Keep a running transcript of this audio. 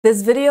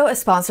This video is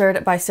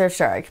sponsored by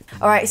Surfshark.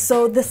 Alright,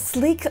 so the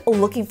sleek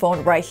looking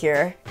phone right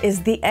here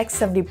is the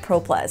X70 Pro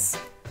Plus,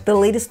 the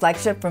latest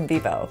flagship from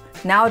Vivo.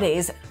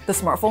 Nowadays, the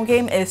smartphone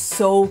game is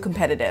so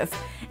competitive,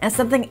 and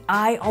something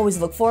I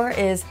always look for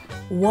is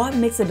what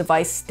makes a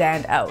device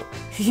stand out.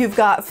 You've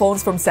got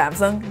phones from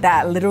Samsung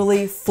that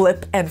literally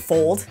flip and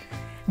fold.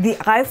 The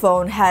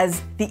iPhone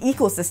has the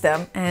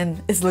ecosystem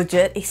and is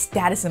legit a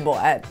status symbol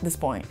at this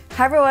point.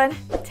 Hi everyone,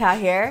 Thao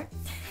here.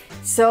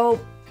 So,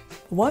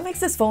 what makes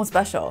this phone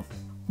special?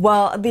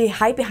 Well, the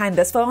hype behind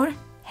this phone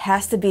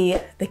has to be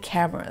the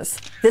cameras.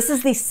 This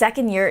is the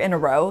second year in a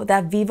row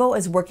that Vivo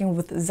is working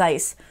with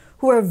Zeiss,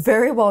 who are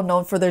very well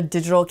known for their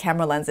digital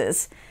camera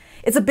lenses.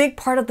 It's a big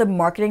part of the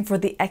marketing for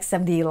the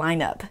X70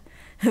 lineup.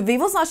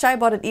 Vivo's not shy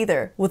about it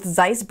either, with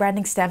Zeiss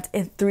branding stamped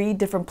in 3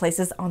 different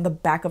places on the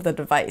back of the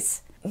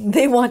device.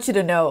 They want you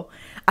to know.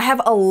 I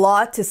have a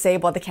lot to say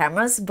about the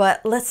cameras, but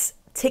let's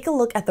take a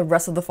look at the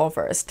rest of the phone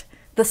first.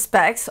 The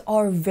specs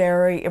are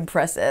very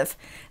impressive.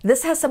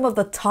 This has some of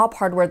the top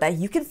hardware that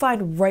you can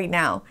find right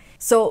now.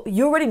 So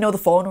you already know the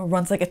phone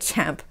runs like a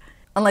champ.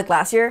 Unlike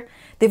last year,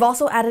 they've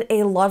also added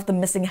a lot of the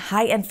missing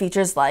high-end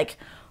features like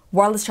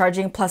wireless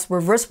charging plus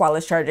reverse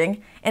wireless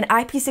charging, an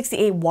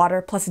IP68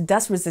 water plus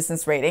dust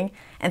resistance rating,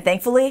 and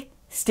thankfully,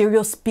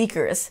 stereo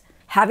speakers.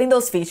 Having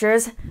those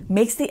features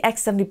makes the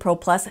X70 Pro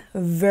Plus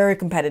very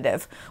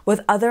competitive with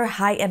other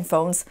high-end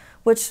phones,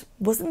 which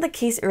wasn't the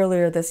case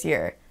earlier this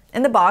year.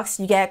 In the box,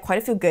 you get quite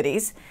a few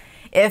goodies.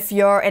 If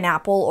you're an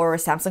Apple or a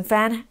Samsung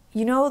fan,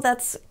 you know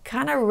that's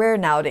kind of rare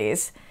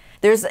nowadays.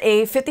 There's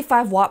a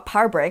 55-watt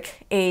power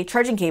brick, a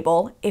charging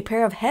cable, a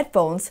pair of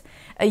headphones,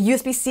 a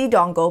USB-C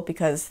dongle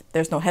because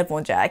there's no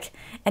headphone jack,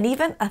 and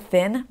even a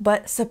thin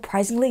but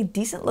surprisingly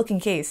decent looking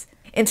case.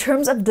 In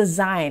terms of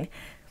design,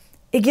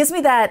 it gives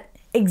me that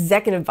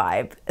executive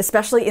vibe,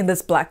 especially in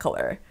this black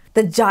color.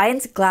 The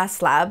giant glass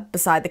slab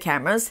beside the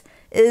cameras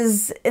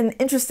is an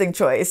interesting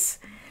choice.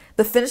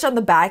 The finish on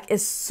the back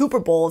is super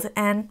bold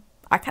and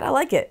I kind of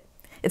like it.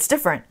 It's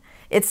different.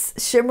 It's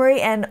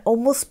shimmery and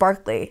almost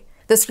sparkly.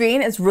 The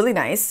screen is really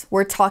nice.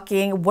 We're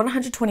talking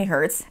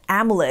 120Hz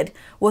AMOLED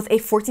with a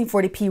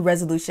 1440p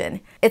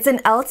resolution. It's an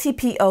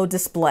LTPO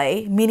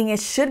display, meaning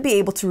it should be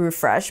able to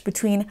refresh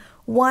between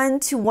 1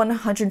 to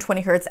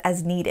 120Hz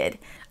as needed.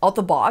 Out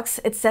the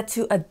box, it's set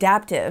to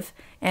adaptive,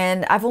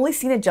 and I've only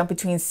seen it jump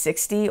between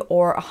 60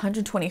 or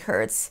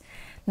 120Hz.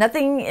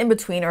 Nothing in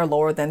between or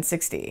lower than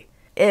 60.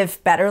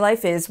 If battery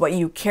life is what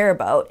you care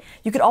about,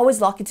 you could always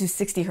lock it to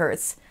 60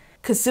 Hz.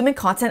 Consuming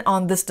content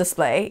on this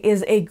display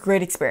is a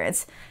great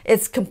experience.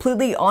 It's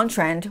completely on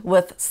trend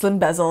with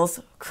slim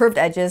bezels, curved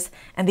edges,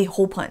 and the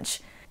hole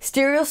punch.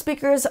 Stereo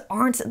speakers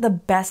aren't the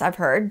best I've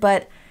heard,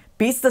 but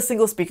beats the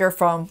single speaker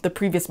from the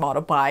previous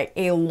model by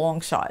a long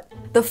shot.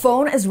 The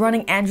phone is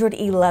running Android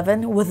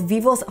 11 with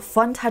Vivo's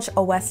FunTouch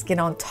OS skin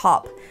on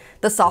top.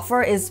 The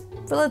software is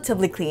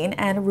relatively clean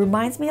and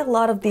reminds me a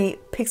lot of the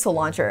Pixel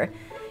launcher.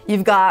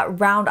 You've got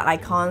round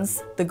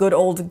icons, the good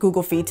old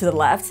Google feed to the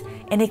left,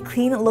 and a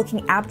clean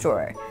looking app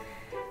drawer.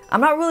 I'm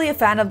not really a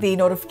fan of the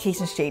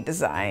notification shade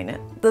design.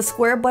 The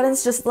square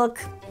buttons just look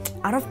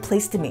out of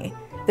place to me.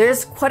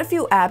 There's quite a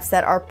few apps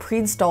that are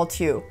pre-installed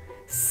too.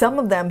 Some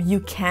of them you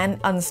can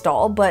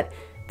uninstall, but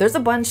there's a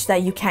bunch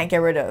that you can't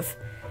get rid of.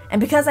 And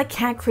because I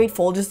can't create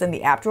folders in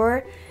the app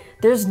drawer,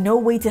 there's no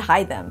way to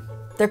hide them.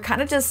 They're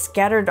kind of just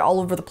scattered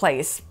all over the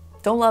place.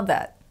 Don't love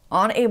that.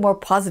 On a more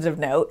positive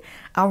note,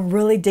 I'm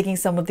really digging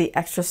some of the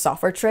extra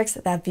software tricks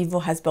that Vivo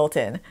has built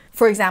in.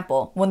 For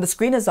example, when the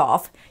screen is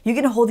off, you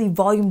can hold the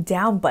volume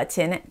down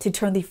button to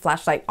turn the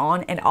flashlight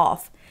on and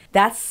off.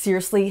 That's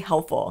seriously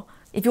helpful.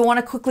 If you want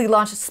to quickly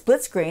launch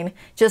split screen,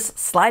 just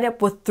slide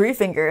up with 3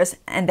 fingers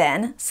and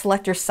then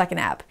select your second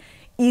app.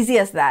 Easy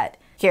as that.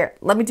 Here,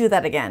 let me do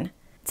that again.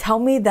 Tell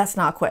me that's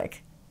not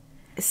quick.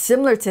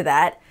 Similar to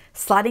that,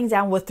 sliding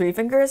down with 3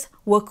 fingers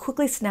will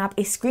quickly snap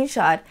a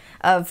screenshot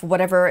of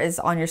whatever is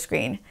on your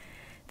screen.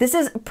 This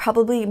is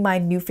probably my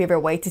new favorite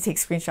way to take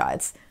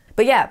screenshots.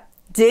 But yeah,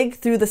 dig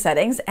through the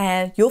settings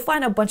and you'll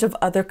find a bunch of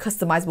other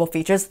customizable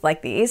features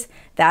like these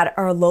that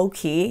are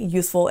low-key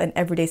useful in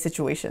everyday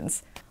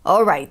situations.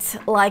 Alright,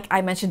 like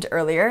I mentioned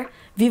earlier,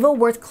 Vivo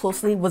worked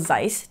closely with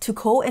Zeiss to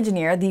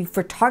co-engineer the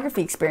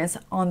photography experience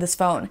on this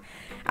phone.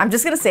 I'm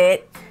just gonna say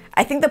it,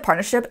 I think the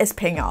partnership is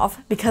paying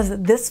off because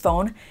this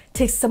phone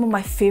takes some of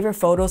my favorite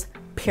photos,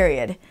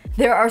 period.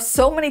 There are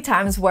so many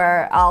times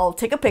where I'll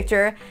take a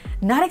picture,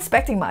 not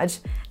expecting much,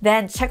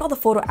 then check out the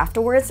photo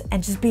afterwards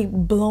and just be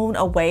blown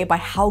away by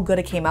how good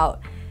it came out.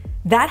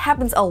 That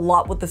happens a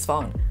lot with this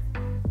phone.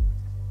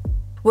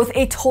 With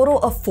a total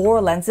of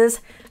 4 lenses,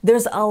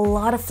 there's a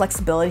lot of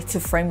flexibility to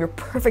frame your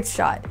perfect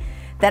shot.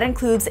 That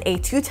includes a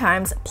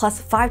 2x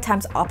plus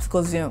 5x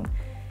optical zoom.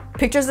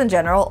 Pictures in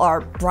general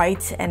are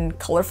bright and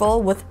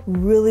colorful with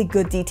really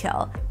good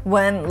detail.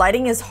 When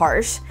lighting is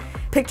harsh,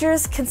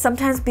 pictures can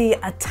sometimes be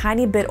a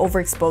tiny bit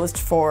overexposed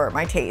for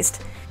my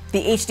taste.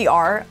 The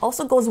HDR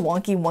also goes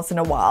wonky once in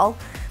a while,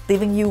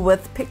 leaving you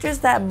with pictures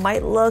that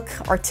might look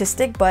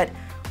artistic but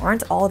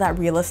aren't all that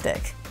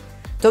realistic.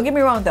 Don't get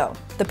me wrong though,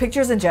 the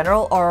pictures in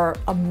general are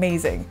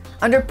amazing.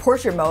 Under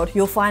portrait mode,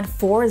 you'll find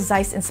 4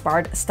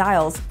 Zeiss-inspired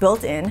styles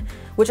built in,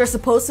 which are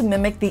supposed to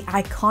mimic the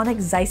iconic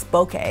Zeiss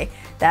bokeh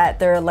that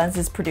their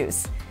lenses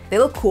produce. They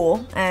look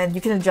cool, and you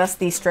can adjust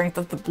the strength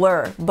of the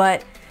blur,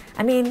 but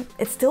I mean,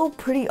 it's still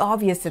pretty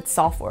obvious it's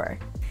software.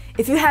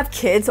 If you have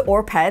kids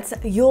or pets,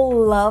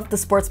 you'll love the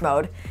sports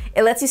mode.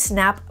 It lets you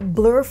snap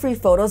blur-free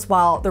photos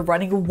while they're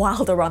running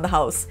wild around the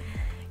house.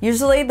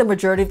 Usually, the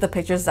majority of the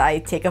pictures I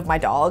take of my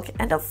dog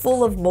end up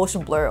full of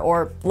motion blur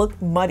or look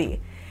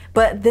muddy,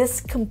 but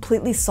this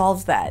completely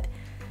solves that.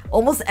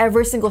 Almost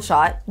every single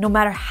shot, no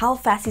matter how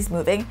fast he's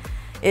moving,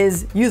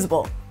 is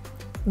usable.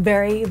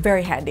 Very,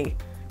 very handy.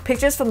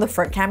 Pictures from the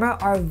front camera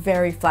are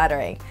very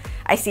flattering.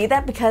 I see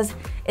that because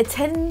it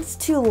tends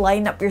to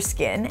lighten up your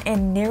skin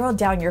and narrow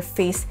down your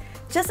face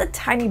just a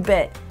tiny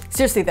bit.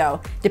 Seriously though,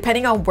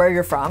 depending on where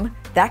you're from,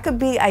 that could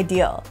be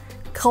ideal.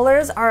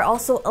 Colors are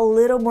also a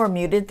little more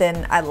muted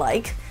than I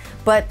like,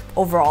 but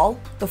overall,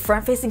 the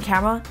front-facing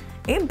camera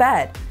ain't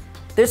bad.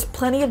 There's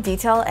plenty of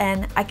detail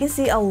and I can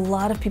see a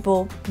lot of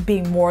people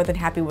being more than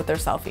happy with their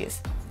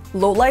selfies.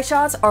 Low light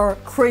shots are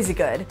crazy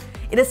good.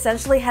 It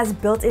essentially has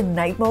built-in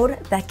night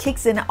mode that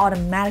kicks in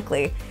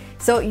automatically,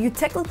 so you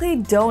technically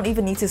don't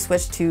even need to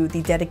switch to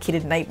the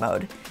dedicated night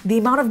mode. The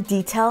amount of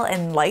detail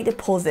and light it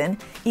pulls in,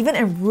 even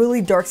in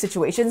really dark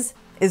situations,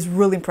 is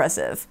really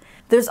impressive.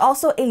 There's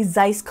also a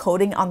Zeiss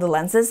coating on the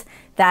lenses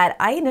that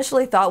I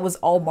initially thought was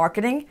all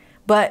marketing,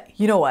 but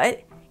you know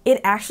what?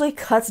 It actually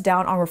cuts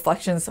down on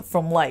reflections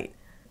from light.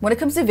 When it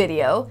comes to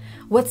video,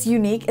 what's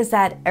unique is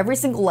that every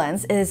single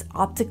lens is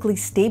optically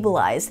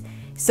stabilized,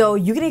 so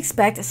you can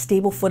expect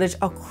stable footage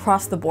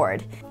across the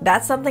board.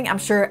 That's something I'm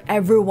sure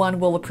everyone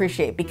will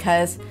appreciate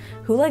because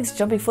who likes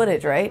jumpy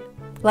footage, right?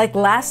 Like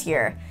last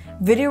year,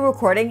 video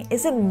recording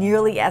isn't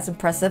nearly as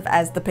impressive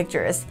as the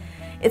pictures.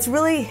 It's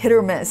really hit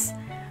or miss.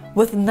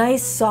 With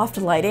nice soft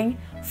lighting,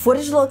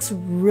 footage looks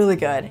really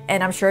good,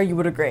 and I'm sure you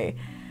would agree.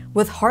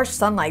 With harsh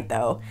sunlight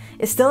though,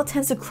 it still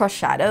tends to crush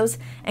shadows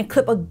and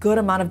clip a good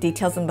amount of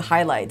details in the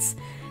highlights.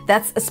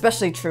 That's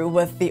especially true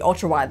with the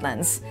ultra-wide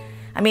lens.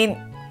 I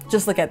mean,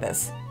 just look at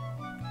this.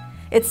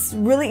 It's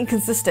really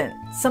inconsistent.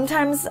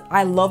 Sometimes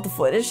I love the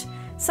footage,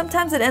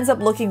 sometimes it ends up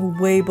looking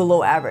way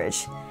below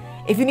average.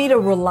 If you need a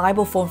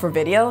reliable phone for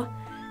video,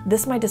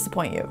 this might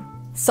disappoint you.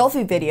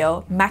 Selfie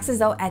video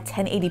maxes out at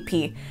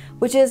 1080p,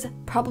 which is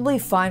probably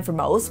fine for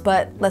most,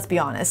 but let's be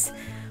honest,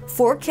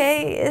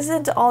 4K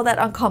isn't all that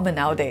uncommon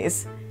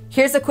nowadays.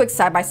 Here's a quick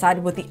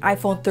side-by-side with the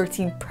iPhone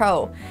 13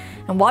 Pro.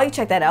 And while you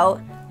check that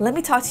out, let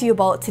me talk to you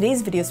about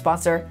today's video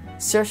sponsor,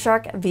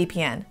 Surfshark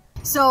VPN.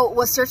 So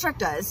what Surfshark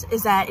does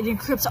is that it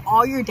encrypts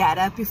all your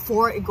data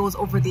before it goes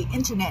over the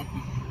internet,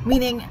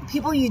 meaning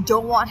people you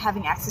don't want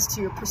having access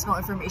to your personal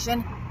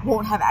information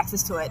won't have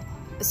access to it,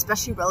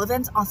 especially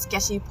relevant on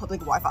sketchy public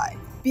Wi-Fi.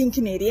 Being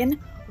Canadian,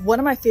 one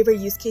of my favorite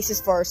use cases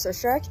for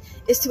Surfshark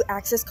is to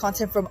access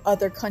content from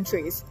other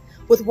countries.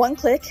 With one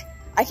click,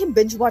 I can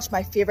binge watch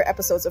my favorite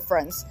episodes of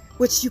Friends,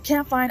 which you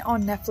can't find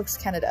on Netflix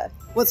Canada.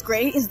 What's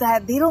great is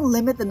that they don't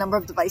limit the number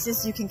of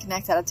devices you can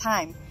connect at a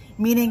time,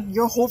 meaning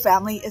your whole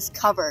family is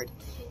covered.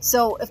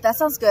 So if that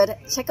sounds good,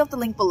 check out the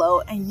link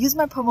below and use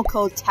my promo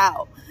code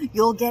Thao.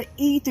 You'll get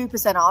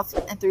 83% off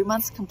and 3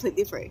 months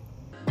completely free.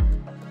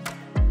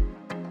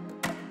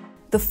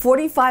 The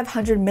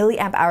 4500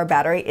 milliamp hour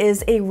battery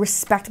is a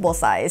respectable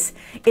size.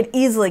 It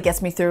easily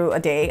gets me through a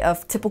day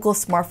of typical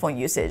smartphone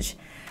usage.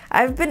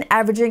 I've been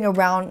averaging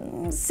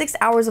around 6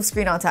 hours of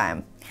screen on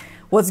time.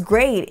 What's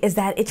great is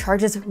that it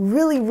charges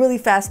really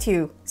fast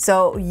too,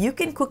 so you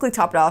can quickly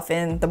top it off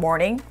in the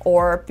morning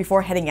or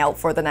before heading out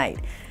for the night.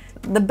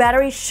 The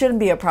battery shouldn't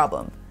be a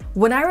problem.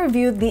 When I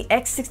reviewed the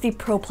X60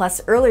 Pro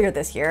Plus earlier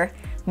this year,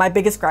 my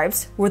biggest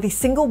gripes were the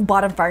single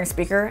bottom firing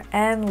speaker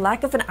and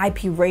lack of an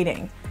IP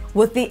rating.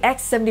 With the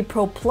X70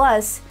 Pro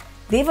Plus,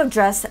 they've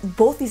addressed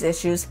both these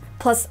issues,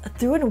 plus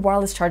threw in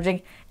wireless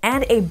charging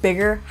and a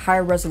bigger,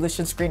 higher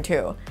resolution screen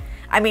too.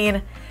 I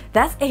mean,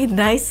 that's a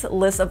nice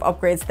list of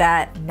upgrades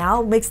that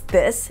now makes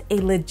this a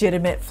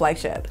legitimate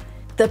flagship.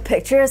 The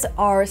pictures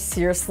are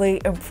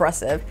seriously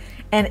impressive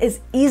and is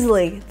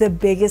easily the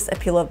biggest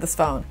appeal of this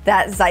phone.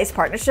 That Zeiss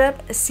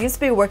partnership seems to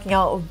be working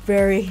out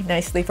very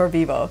nicely for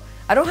Vivo.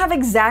 I don't have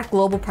exact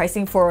global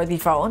pricing for the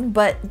phone,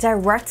 but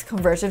direct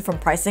conversion from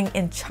pricing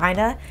in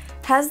China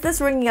has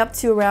this ringing up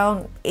to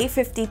around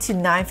 $850 to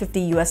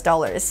 $950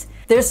 US.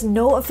 There's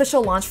no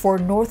official launch for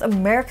North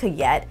America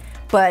yet,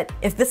 but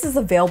if this is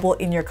available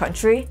in your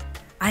country,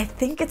 I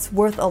think it's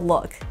worth a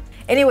look.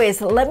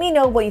 Anyways, let me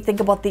know what you think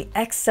about the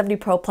X70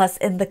 Pro Plus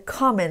in the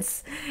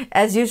comments.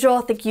 As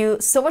usual, thank you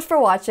so much for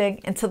watching.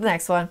 Until the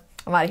next one,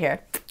 I'm out of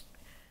here.